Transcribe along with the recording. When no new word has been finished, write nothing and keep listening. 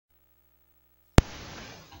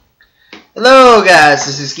Hello guys,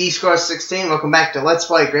 this is Geescore16. Welcome back to Let's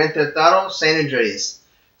Play Grand Theft Auto San Andreas.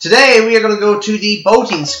 Today we are going to go to the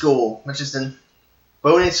boating school, which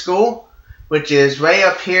is right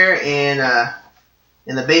up here in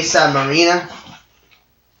the Bayside Marina.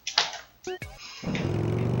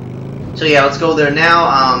 So yeah, let's go there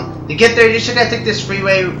now. To get there, you just gotta take this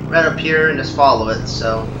freeway right up here and just follow it.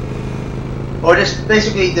 Or just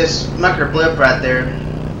basically this marker blip right there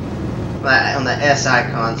on the S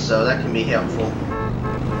icon, so that can be helpful.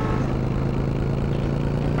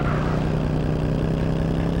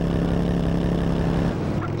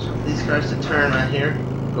 So these cars to turn right here,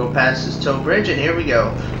 go past this tow bridge, and here we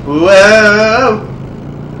go. Whoa!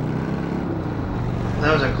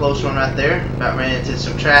 That was a close one right there. About ran into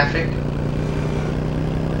some traffic.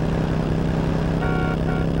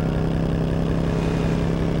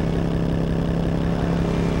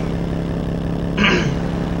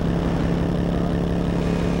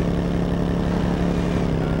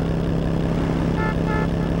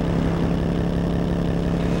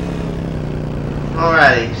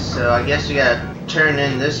 Alrighty, so I guess we gotta turn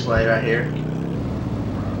in this way right here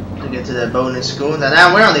to get to the boating school.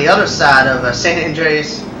 Now we're on the other side of San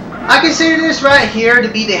Andreas. I consider this right here to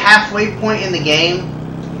be the halfway point in the game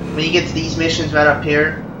when you get to these missions right up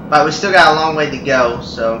here. But we still got a long way to go,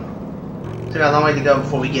 so still got a long way to go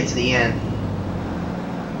before we get to the end.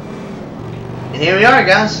 And here we are,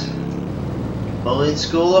 guys. Boating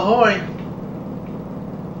school ahoy!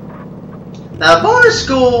 Now the boating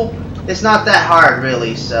school, it's not that hard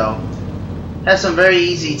really, so has some very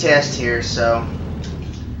easy tests here, so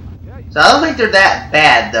I don't think they're that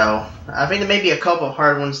bad though. I think there may be a couple of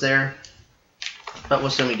hard ones there, but we'll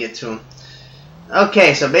soon get to them.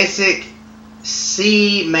 Okay, so basic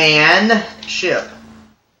seaman ship.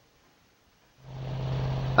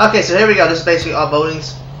 Okay, so here we go. This is basically all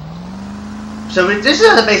boatings. So this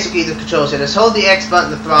is basically the controls here. Just hold the X button,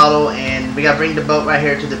 the throttle, and we gotta bring the boat right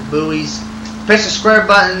here to the buoys. Press the square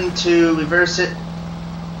button to reverse it.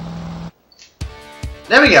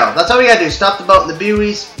 There we go. That's all we gotta do. Stop the boat in the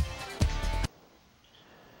buoys.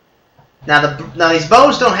 Now these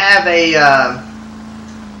boats don't have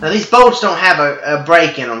a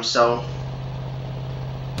brake in them. So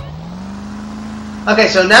okay,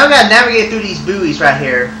 so now we gotta navigate through these buoys right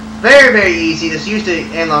here. Very, very easy. Just use the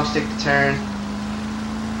analog stick to turn.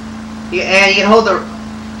 And you can hold the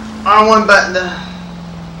R1 button to.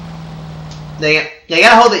 You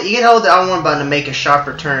gotta hold it. You can hold the R1 button to make a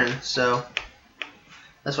sharper turn. So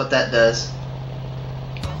that's what that does.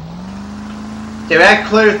 Okay, we gotta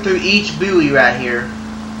clear through each buoy right here.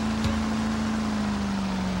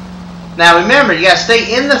 Now remember, you gotta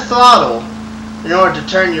stay in the throttle in order to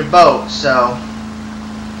turn your boat. So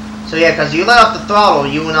yeah, because you let off the throttle,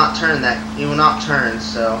 you will not turn that. You will not turn.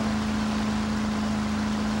 So,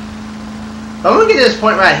 but when we get to this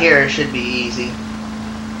point right here, it should be easy.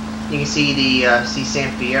 You can see the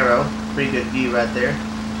San Fierro. Pretty good view right there.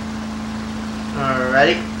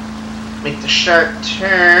 Alrighty. Make the sharp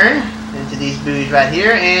turn into these buoys right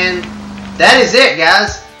here, and that is it,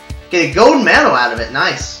 guys. Get a gold medal out of it.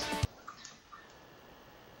 Nice.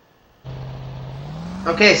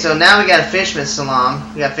 Okay, so now we got a fisherman's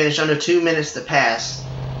salon. We got to finish under 2 minutes to pass.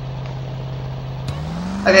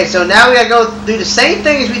 Okay, so now we gotta go do the same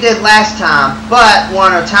thing as we did last time, but we're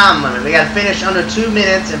on our time limit. We gotta finish under 2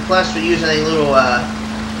 minutes, and plus we're using a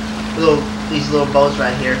these little boats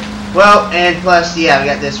right here. Well, and plus, yeah, we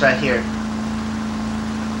got this right here.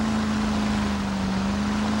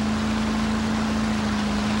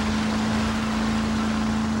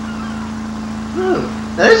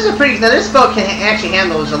 Now this boat can actually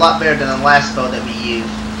handle a lot better than the last boat that we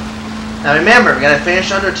used. Now remember, we gotta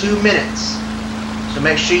finish under 2 minutes. So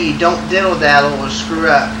make sure you don't diddle-daddle or screw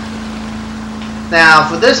up. Now,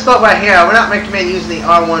 for this boat right here, I would not recommend using the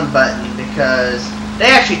R1 button because they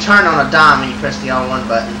actually turn on a dime when you press the R1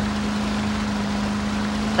 button.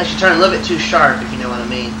 They actually turn a little bit too sharp, if you know what I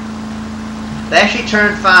mean. They actually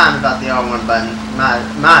turn fine without the R1 button, my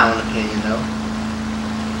own opinion, though.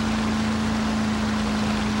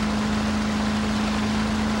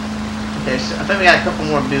 Okay, so I think we got a couple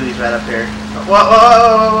more buoys right up here. Whoa, whoa, whoa,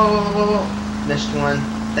 whoa, whoa, whoa, whoa. Missed one.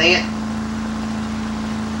 Dang it.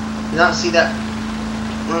 Did not see that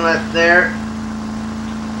one right there.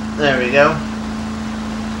 There we go.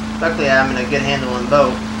 Luckily I'm in a good handling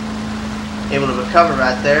boat. Able to recover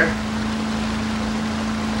right there.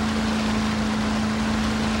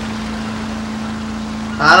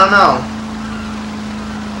 I don't know.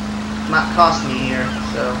 Might cost me here,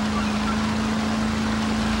 so.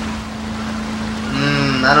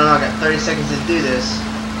 I don't know, I got 30 seconds to do this.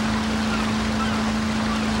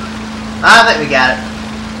 I think we got it.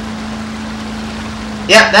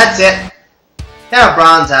 Yep, that's it. Got a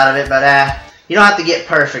bronze out of it, but you don't have to get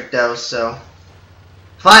perfect though, so.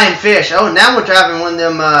 Flying fish. Oh, now we're driving one of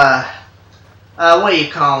them, what do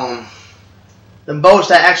you call them? The boats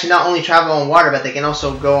that actually not only travel on water, but they can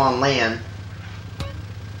also go on land.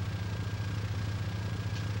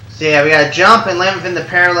 So yeah, we gotta jump and land within the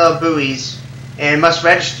parallel buoys, and must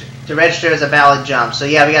register as a valid jump. So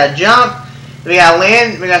yeah, we gotta jump, we gotta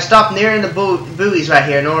land, we gotta stop near in the buoys right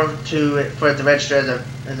here in order for it to register as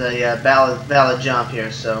a valid jump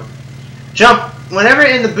here. So jump whenever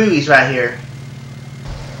in the buoys right here.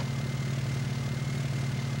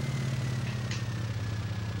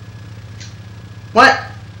 What?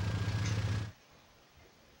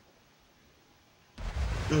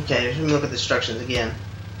 Okay, let me look at the instructions again.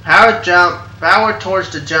 Power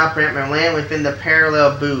towards the jump ramp and land within the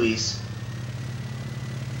parallel buoys.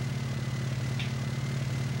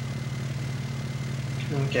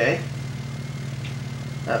 Okay.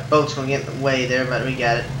 That boat's gonna get in the way there, but we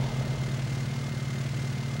got it.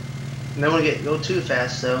 Don't want to go too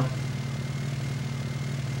fast though.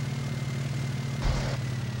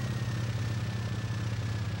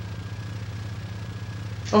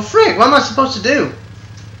 Oh frig, what am I supposed to do?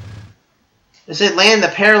 It said land the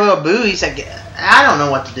parallel buoys. I don't know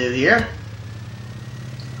what to do here.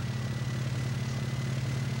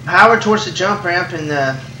 Power towards the jump ramp and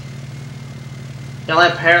land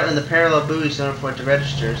in the parallel buoys in order for it to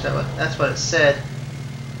register. Is that that's what it said.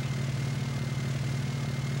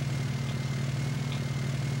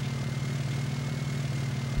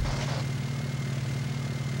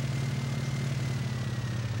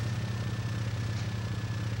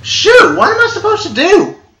 Shoot! What am I supposed to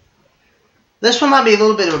do? This one might be a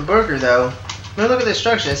little bit of a burger, though. Let me look at the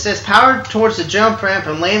instruction. It says power towards the jump ramp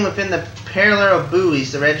and land within the parallel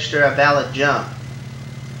buoys to register a valid jump.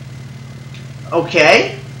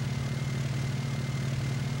 Okay.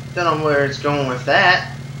 Don't know where it's going with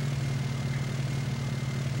that.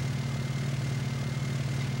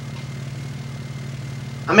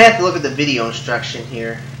 I may have to look at the video instruction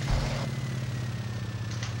here.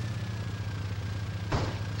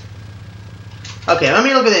 Okay, let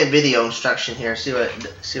me look at the video instruction here. See what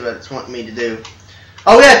it's wanting me to do.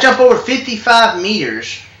 Oh, we gotta jump over 55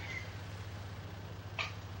 meters.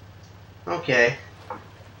 Okay.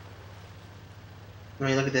 Let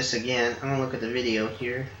me look at this again. I'm gonna look at the video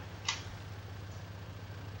here.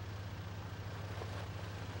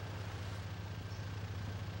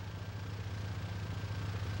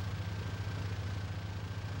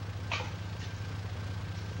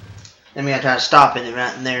 Then we gotta try to stop it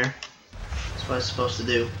right in there. That's what it's supposed to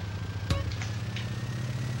do.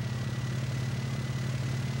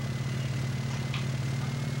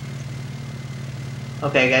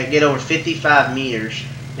 Okay, I gotta get over 55 meters.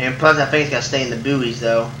 And plus I think it's gotta stay in the buoys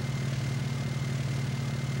though.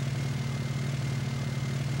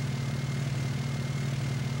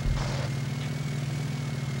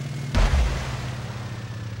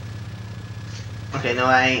 Okay, no,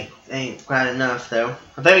 I ain't quite enough though.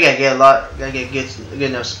 I think we gotta get good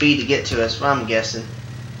enough speed to get to us. What I'm guessing.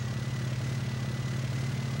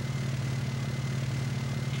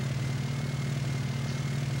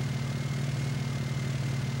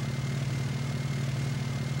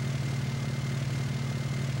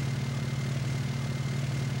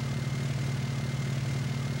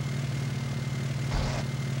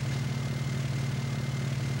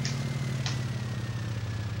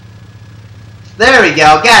 There we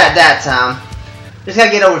go, got it that time. Just gotta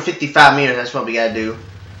get over 55 meters, that's what we gotta do.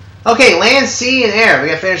 Okay, land, sea, and air. We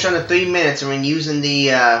gotta finish under 3 minutes, and we're using the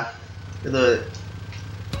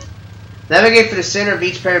navigate for the center of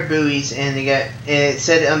each pair of buoys, and it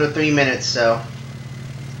said under 3 minutes, so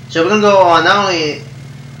we're gonna go on not only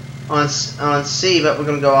on sea, but we're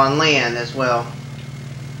gonna go on land as well.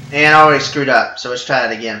 And I already screwed up, so let's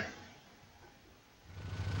try it again.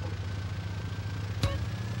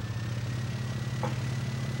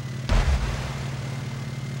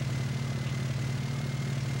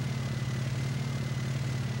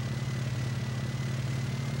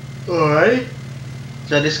 Alright.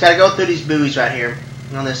 So I just gotta go through these buoys right here.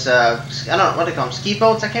 On this I don't know what they call them, ski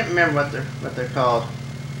boats? I can't remember what they're called.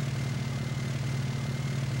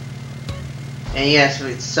 And yes,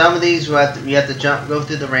 some of these you have to go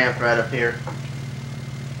through the ramp right up here.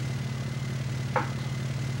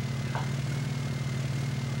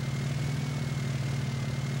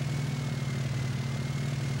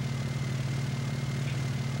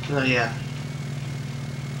 Oh yeah.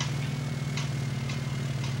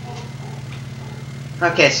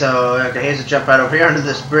 Okay, so here's a jump right over here under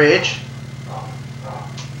this bridge.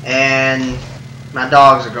 And my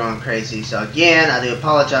dogs are going crazy, so again, I do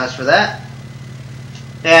apologize for that.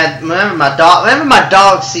 Yeah, whenever my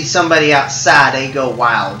dogs see somebody outside, they go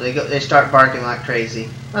wild. They start barking like crazy.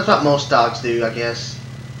 That's what most dogs do, I guess.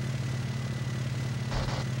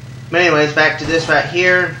 But anyways, back to this right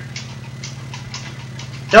here.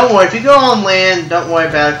 Don't worry, if you go on land, don't worry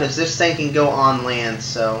about it, because this thing can go on land,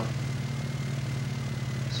 so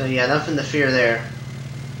yeah, nothing to fear there.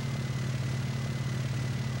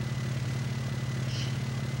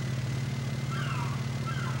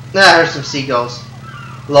 Ah, there's some seagulls.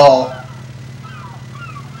 Lol.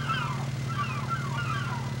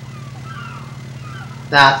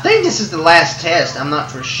 Now, I think this is the last test. I'm not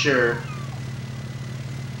for sure.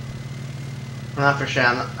 I'm not for sure.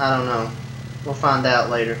 I don't know. We'll find out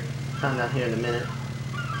later. Find out here in a minute.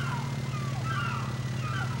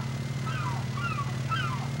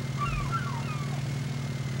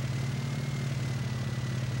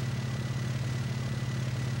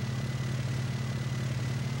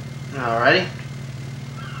 Alrighty.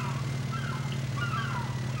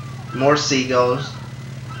 More seagulls.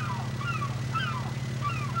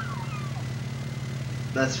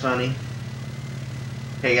 That's funny.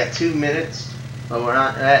 Okay, got 2 minutes. Well, we're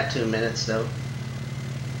not at 2 minutes though.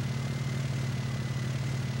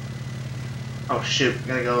 Oh shoot,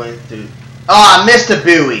 gotta go in through. Oh, I missed a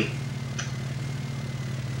buoy.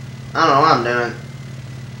 I don't know what I'm doing.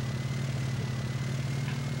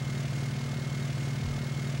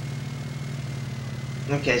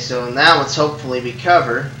 Okay, so now let's hopefully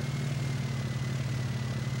recover.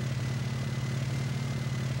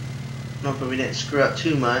 Hopefully we didn't screw up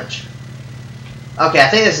too much. Okay, I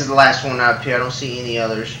think this is the last one up here. I don't see any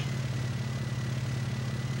others.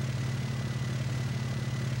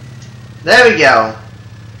 There we go.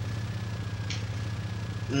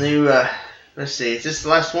 New, let's see, is this the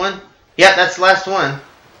last one? Yep, that's the last one.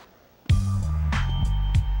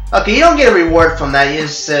 Okay, you don't get a reward from that. It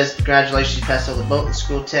just says, congratulations, you passed all the boat and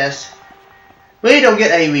school tests. We don't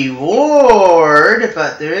get a reward,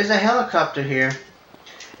 but there is a helicopter here.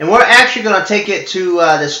 And we're actually going to take it to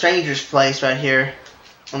the stranger's place right here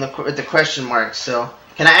on with the question mark. So,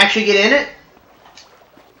 can I actually get in it?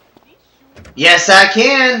 Yes, I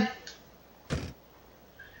can.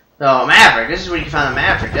 Oh, Maverick. This is where you can find a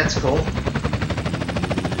Maverick. That's cool.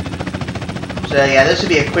 So, yeah, this would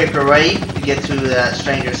be a quicker way to get to the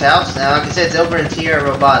stranger's house. Now, like I said, it's over in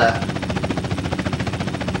Tirerra Robada.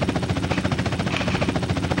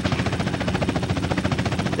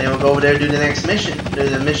 Then we'll go over there and do the next mission. Do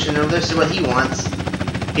the mission over there, see what he wants.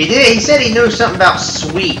 He said he knew something about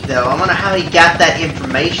sweet, though. I wonder how he got that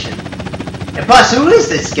information. And plus, who is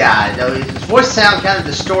this guy, though? His voice sounds kind of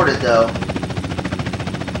distorted, though.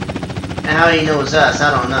 And how he knows us, I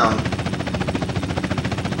don't know.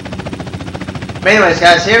 But anyways,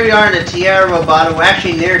 guys, here we are in the Tirerra Robada. We're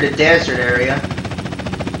actually near the desert area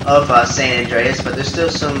of San Andreas, but there's still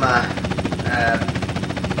some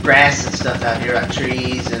grass and stuff out here, like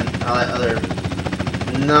trees and all that other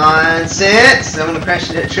nonsense. I'm gonna crash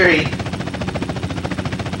into that tree.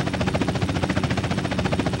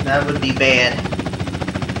 That would be bad.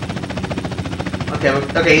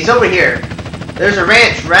 Okay, he's over here. There's a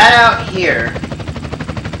ranch right out here.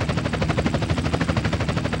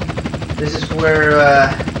 This is where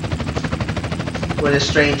the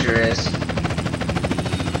stranger is.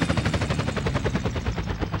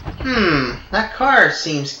 That car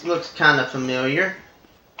looks kind of familiar.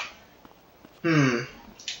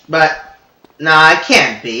 But nah, it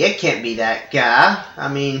can't be. It can't be that guy.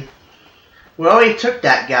 I mean, we already took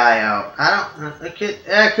that guy out. I don't.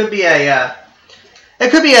 It could be a.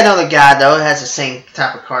 It could be another guy though. It has the same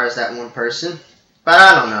type of car as that one person. But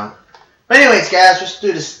I don't know. But anyways, guys, let's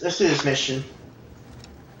do this. Let's do this mission.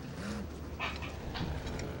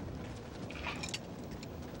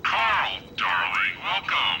 Carl, darling,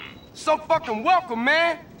 welcome. So fucking welcome,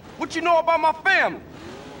 man. What you know about my family?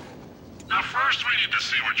 Now, first we need to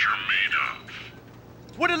see what you're made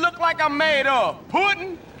of. What it look like I'm made of?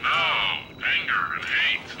 Pudding? No, anger and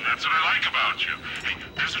hate. And that's what I like about you. Hey,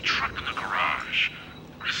 there's a truck in the garage.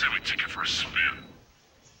 I say we take it for a spin.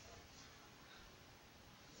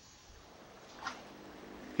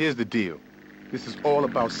 Here's the deal. This is all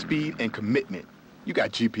about speed and commitment. You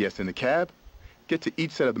got GPS in the cab. Get to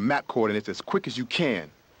each set of the map coordinates as quick as you can.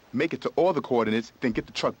 Make it to all the coordinates, then get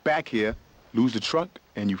the truck back here, lose the truck,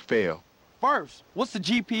 and you fail. First, what's the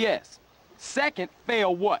GPS? Second,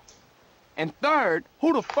 fail what? And third,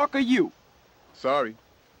 who the fuck are you? Sorry.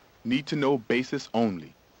 Need to know basis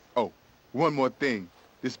only. Oh, one more thing.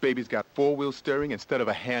 This baby's got four-wheel steering instead of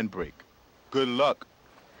a handbrake. Good luck.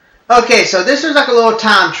 Okay, so this is like a little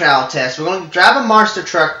time trial test. We're going to drive a monster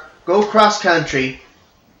truck, go cross country,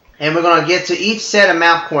 and we're going to get to each set of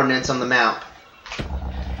map coordinates on the map.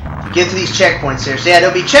 get to these checkpoints here. So yeah,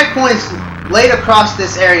 there'll be checkpoints laid across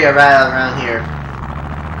this area right around here.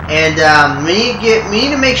 And we need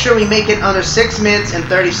to make sure we make it under 6 minutes and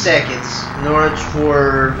 30 seconds in order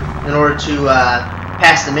to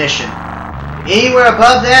pass the mission. Anywhere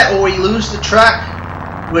above that, or we lose the truck,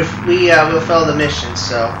 we'll fail the mission.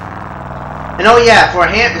 So, and oh yeah, for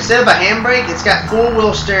instead of a handbrake, it's got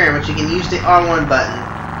 4-wheel steering, which you can use the R1 button.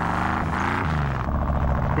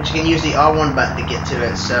 To get to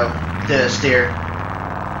it, so to steer.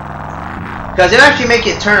 Because it'll actually make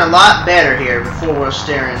it turn a lot better here with 4-wheel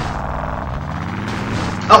steering.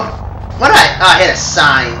 Oh, I hit a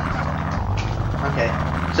sign. Okay,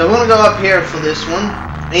 so we're gonna go up here for this one.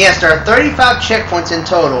 And yes, there are 35 checkpoints in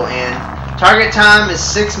total, and target time is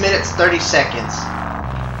 6 minutes 30 seconds.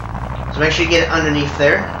 So make sure you get it underneath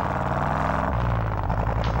there.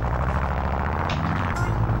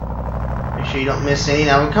 Make sure you don't miss any.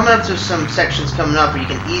 Now we're coming up to some sections coming up where you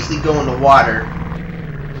can easily go into water.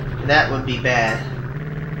 That would be bad.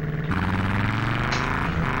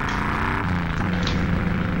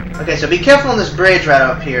 Okay, so be careful on this bridge right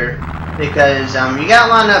up here, because you gotta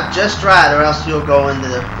line up just right, or else you'll go into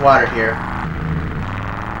the water here.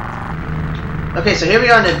 Okay, so here we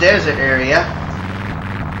are in the desert area.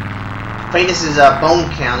 I think this is Bone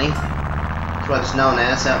County. That's what it's known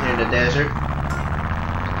as out here in the desert.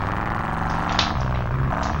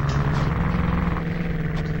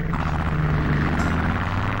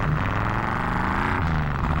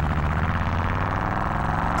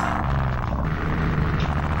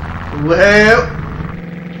 Well,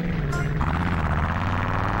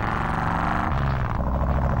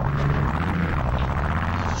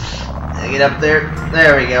 get up there.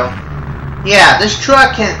 There we go. Yeah, this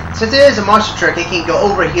truck since it is a monster truck, it can go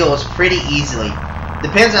over hills pretty easily.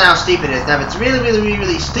 Depends on how steep it is. Now, if it's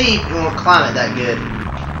really steep, it won't climb it that good.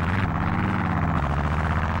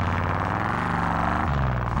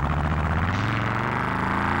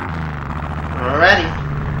 Alrighty.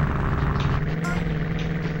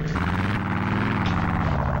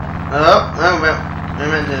 Oh, well, I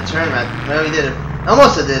meant to turn right. Well, we did it.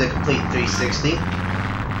 Almost did a complete 360.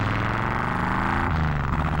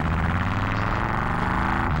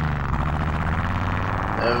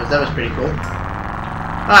 That was pretty cool.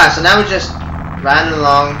 Alright, so now we're just riding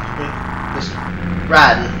along. Just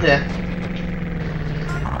riding, yeah.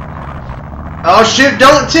 Oh shoot,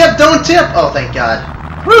 don't tip! Oh, thank God.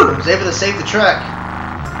 Woo! I was able to save the truck.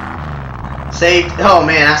 Oh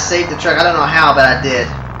man, I saved the truck. I don't know how, but I did.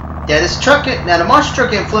 Yeah, this truck, now the monster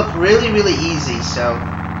truck can flip really easy, so.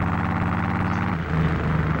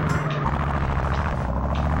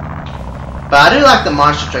 But I do like the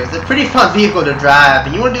monster truck. It's a pretty fun vehicle to drive,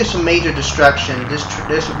 and you want to do some major destruction, this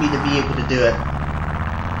would be the vehicle to do it.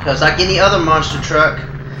 Because like any other monster truck,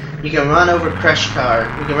 you can run over crash cars,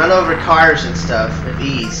 you can run over cars and stuff with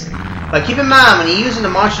ease. But keep in mind, when you're using the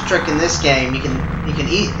monster truck in this game,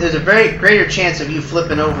 there's a very greater chance of you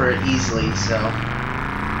flipping over it easily, so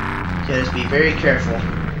just be very careful.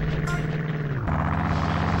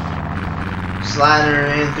 Sliding her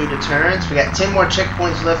in through the turns. We got 10 more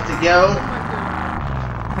checkpoints left to go.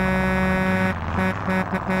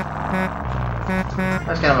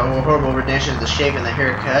 That's kind of a horrible rendition of the shape and the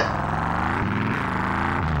haircut.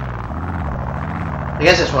 I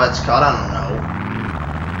guess that's what it's called. I don't know.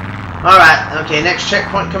 Alright, okay, next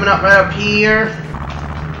checkpoint coming up right up here.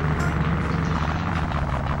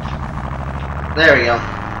 There we go.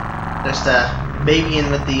 Just babying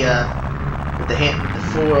with the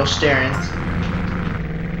 4-wheel steering,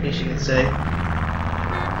 I guess you can say.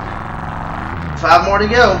 5 more to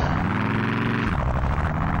go.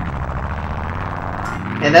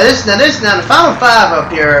 And now the final 5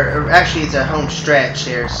 up here actually it's a home stretch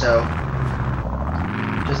here, so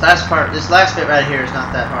this last bit right here is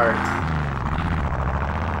not that hard.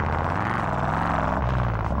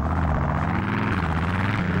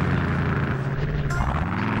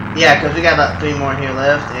 Yeah, because we got about 3 more here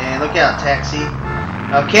left. And look out, taxi.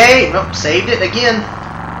 Okay, nope, saved it again.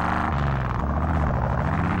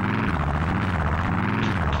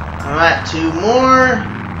 Alright, 2 more.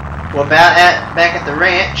 We're back at the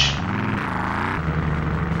ranch.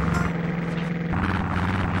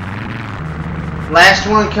 Last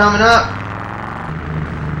one coming up.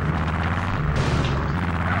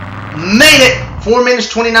 Made it! 4 minutes,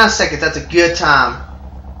 29 seconds. That's a good time.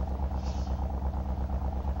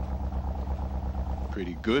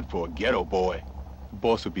 Pretty good for a ghetto boy. The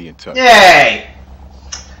boss will be in touch. Yay!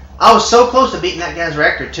 I was so close to beating that guy's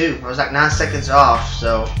record too. I was like 9 seconds off,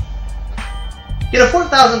 so get a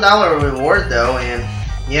 $4,000 reward though, and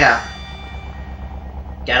yeah.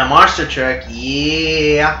 Got a monster truck,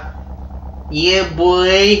 yeah. Yeah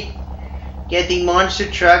boy. Get the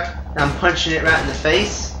monster truck. I'm punching it right in the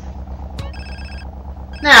face.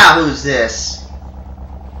 Now who's this?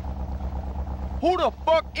 Who the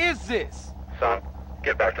fuck is this? Son,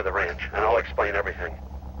 get back to the ranch, and I'll explain everything.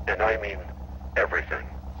 And I mean everything.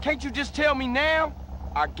 Can't you just tell me now?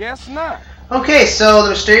 I guess not. Okay, so the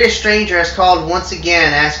mysterious stranger has called once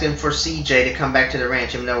again, asking for CJ to come back to the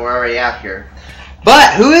ranch, even though we're already out here.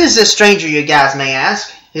 But who is this stranger, you guys may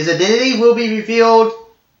ask? His identity will be revealed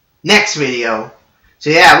next video. So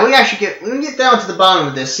yeah, we'll get down to the bottom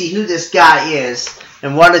of this, see who this guy is,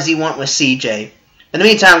 and what does he want with CJ. In the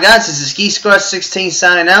meantime, guys, this is Geese Squad 16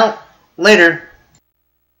 signing out. Later.